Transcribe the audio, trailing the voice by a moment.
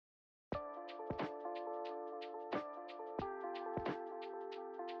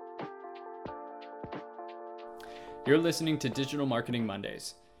You're listening to Digital Marketing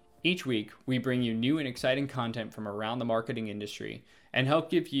Mondays. Each week, we bring you new and exciting content from around the marketing industry and help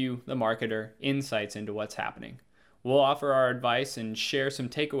give you, the marketer, insights into what's happening. We'll offer our advice and share some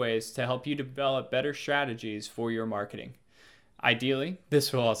takeaways to help you develop better strategies for your marketing. Ideally,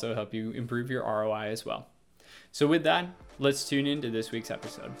 this will also help you improve your ROI as well. So with that, let's tune into this week's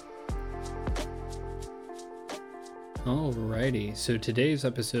episode. Alrighty, so today's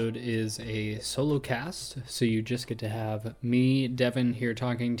episode is a solo cast, so you just get to have me, Devin, here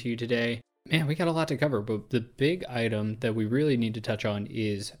talking to you today. Man, we got a lot to cover, but the big item that we really need to touch on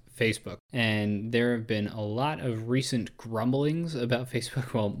is Facebook. And there have been a lot of recent grumblings about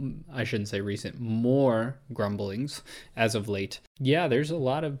Facebook. Well, I shouldn't say recent, more grumblings as of late. Yeah, there's a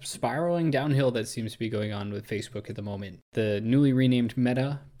lot of spiraling downhill that seems to be going on with Facebook at the moment. The newly renamed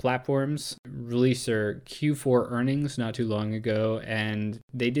Meta platforms released their Q4 earnings not too long ago, and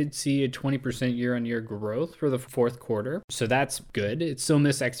they did see a 20% year-on-year growth for the fourth quarter. So that's good. It still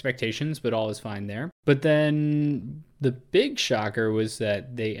missed expectations, but all is fine there. But then the big shocker was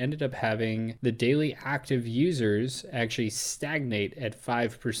that they ended up having the daily active users actually stagnate at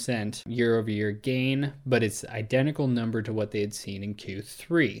 5% year-over-year gain, but it's identical number to what they had seen in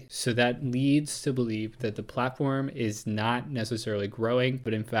Q3. So that leads to believe that the platform is not necessarily growing,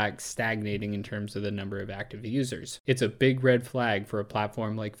 but in fact stagnating in terms of the number of active users. It's a big red flag for a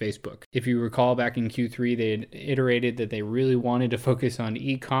platform like Facebook. If you recall back in Q3, they had iterated that they really wanted to focus on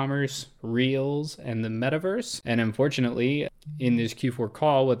e-commerce, Reels, and the metaverse. And unfortunately, in this Q4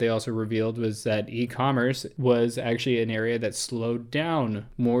 call, what they also revealed was that e-commerce was actually an area that slowed down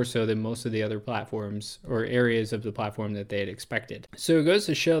more so than most of the other platforms or areas of the platform that they had expected. So it goes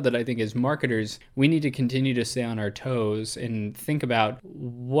to show that I think as marketers, we need to continue to stay on our toes and think about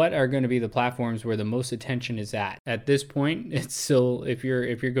what are going to be the platforms where the most attention is at. At this point, it's still, if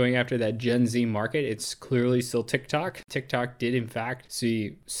you're going after that Gen Z market, it's clearly still TikTok. TikTok did in fact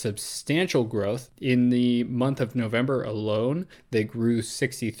see substantial growth. In the month of November alone, they grew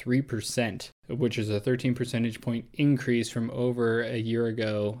 63%, which is a 13 percentage point increase from over a year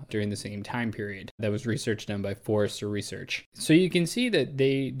ago during the same time period. That was research done by Forrester Research. So you can see that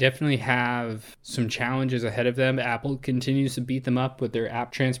they definitely have some challenges ahead of them. Apple continues to beat them up with their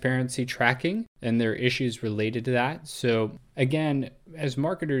app transparency tracking and their issues related to that. So again, as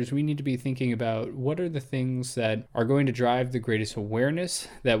marketers, we need to be thinking about what are the things that are going to drive the greatest awareness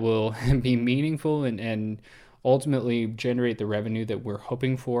that will be meaningful and ultimately generate the revenue that we're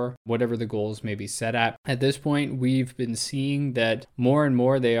hoping for, whatever the goals may be set at. At this point, we've been seeing that more and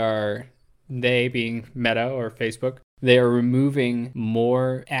more they being Meta or Facebook, they are removing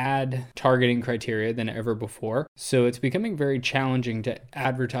more ad targeting criteria than ever before. So it's becoming very challenging to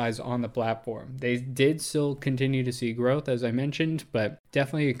advertise on the platform. They did still continue to see growth, as I mentioned, but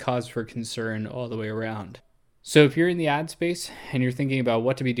definitely a cause for concern all the way around. So if you're in the ad space and you're thinking about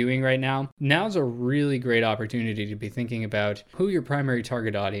what to be doing right now, now's a really great opportunity to be thinking about who your primary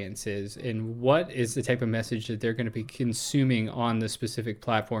target audience is and what is the type of message that they're going to be consuming on the specific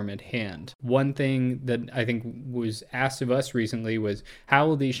platform at hand. One thing that I think was asked of us recently was how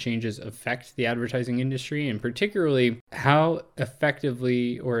will these changes affect the advertising industry, and particularly how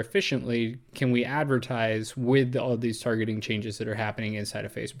effectively or efficiently can we advertise with all these targeting changes that are happening inside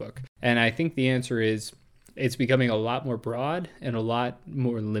of Facebook? And I think the answer is it's becoming a lot more broad and a lot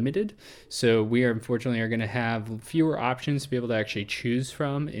more limited. So we unfortunately are going to have fewer options to be able to actually choose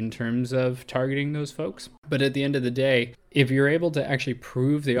from in terms of targeting those folks. But at the end of the day, if you're able to actually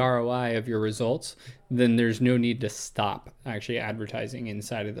prove the ROI of your results, then there's no need to stop actually advertising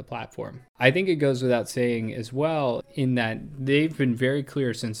inside of the platform. I think it goes without saying as well in that they've been very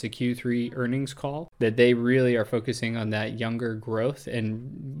clear since the Q3 earnings call that they really are focusing on that younger growth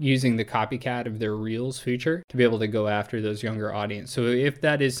and using the copycat of their Reels feature to be able to go after those younger audience. So if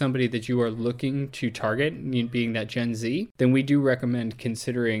that is somebody that you are looking to target, being that Gen Z, then we do recommend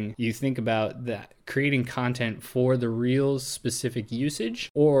considering you think about that, creating content for the Reels specific usage,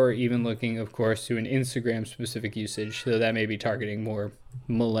 or even looking, of course, to an Instagram specific usage. So that may be targeting more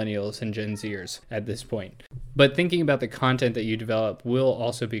millennials and Gen Zers at this point. But thinking about the content that you develop will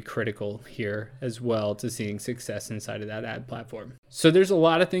also be critical here as well to seeing success inside of that ad platform. So there's a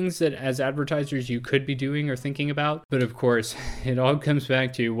lot of things that as advertisers you could be doing or thinking about, but of course it all comes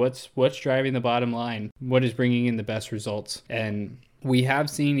back to what's driving the bottom line, what is bringing in the best results. And we have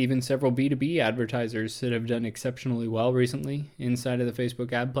seen even several B2B advertisers that have done exceptionally well recently inside of the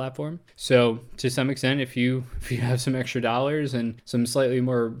Facebook ad platform. So to some extent, if you have some extra dollars and some slightly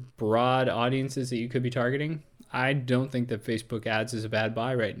more broad audiences that you could be targeting, I don't think that Facebook ads is a bad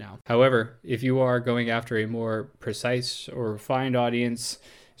buy right now. However, if you are going after a more precise or refined audience,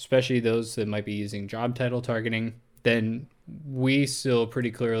 especially those that might be using job title targeting, then we still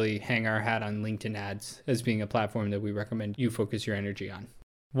pretty clearly hang our hat on LinkedIn ads as being a platform that we recommend you focus your energy on.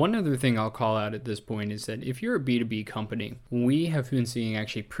 One other thing I'll call out at this point is that if you're a B2B company, we have been seeing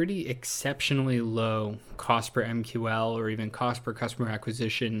actually pretty exceptionally low cost per MQL or even cost per customer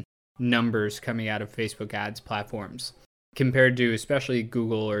acquisition numbers coming out of Facebook ads platforms compared to especially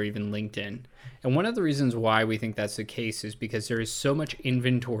Google or even LinkedIn. And one of the reasons why we think that's the case is because there is so much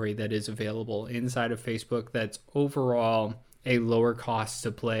inventory that is available inside of Facebook that's overall a lower cost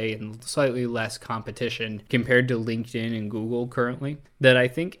to play and slightly less competition compared to LinkedIn and Google currently, that I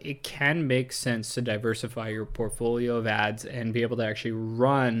think it can make sense to diversify your portfolio of ads and be able to actually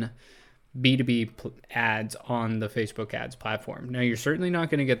run B2B ads on the Facebook ads platform. Now, you're certainly not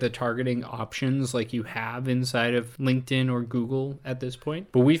going to get the targeting options like you have inside of LinkedIn or Google at this point,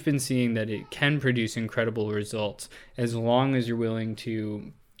 but we've been seeing that it can produce incredible results as long as you're willing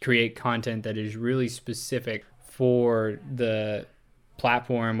to create content that is really specific for the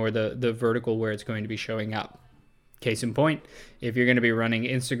platform or the vertical where it's going to be showing up. Case in point, if you're going to be running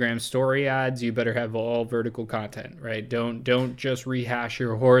Instagram story ads, you better have all vertical content, right? Don't just rehash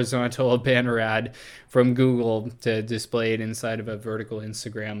your horizontal banner ad from Google to display it inside of a vertical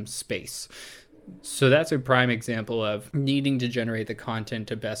Instagram space. So that's a prime example of needing to generate the content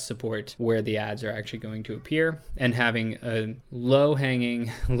to best support where the ads are actually going to appear and having a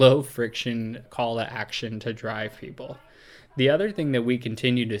low-hanging, low-friction call to action to drive people. The other thing that we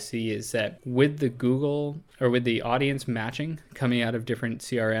continue to see is that with the Google or with the audience matching coming out of different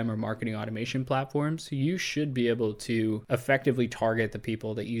CRM or marketing automation platforms, you should be able to effectively target the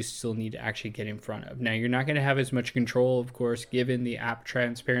people that you still need to actually get in front of. Now, you're not going to have as much control, of course, given the app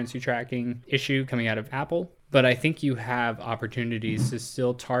transparency tracking issue coming out of Apple. But I think you have opportunities to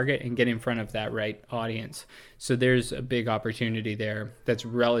still target and get in front of that right audience. So there's a big opportunity there that's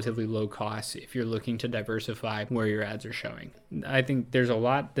relatively low cost if you're looking to diversify where your ads are showing. I think there's a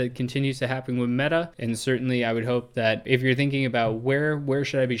lot that continues to happen with Meta. And certainly I would hope that if you're thinking about where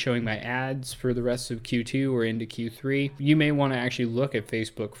should I be showing my ads for the rest of Q2 or into Q3, you may want to actually look at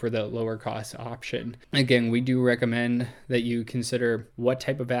Facebook for the lower cost option. Again, we do recommend that you consider what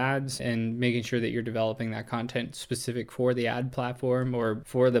type of ads and making sure that you're developing that content specific for the ad platform or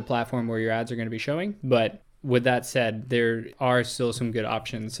for the platform where your ads are going to be showing. But with that said, there are still some good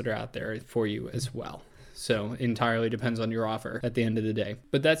options that are out there for you as well. So entirely depends on your offer at the end of the day.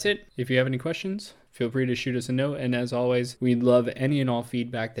 But that's it. If you have any questions, feel free to shoot us a note. And as always, we'd love any and all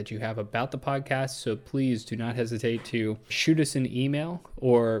feedback that you have about the podcast. So please do not hesitate to shoot us an email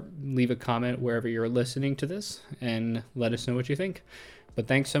or leave a comment wherever you're listening to this and let us know what you think. But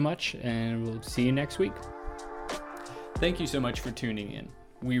thanks so much, and we'll see you next week. Thank you so much for tuning in.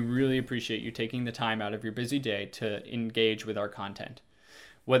 We really appreciate you taking the time out of your busy day to engage with our content.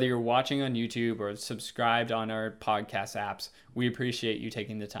 Whether you're watching on YouTube or subscribed on our podcast apps, we appreciate you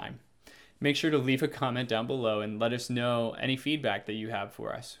taking the time. Make sure to leave a comment down below and let us know any feedback that you have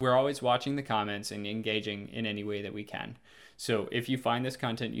for us. We're always watching the comments and engaging in any way that we can. So if you find this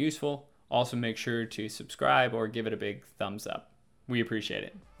content useful, also make sure to subscribe or give it a big thumbs up. We appreciate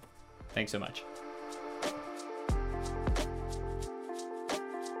it. Thanks so much.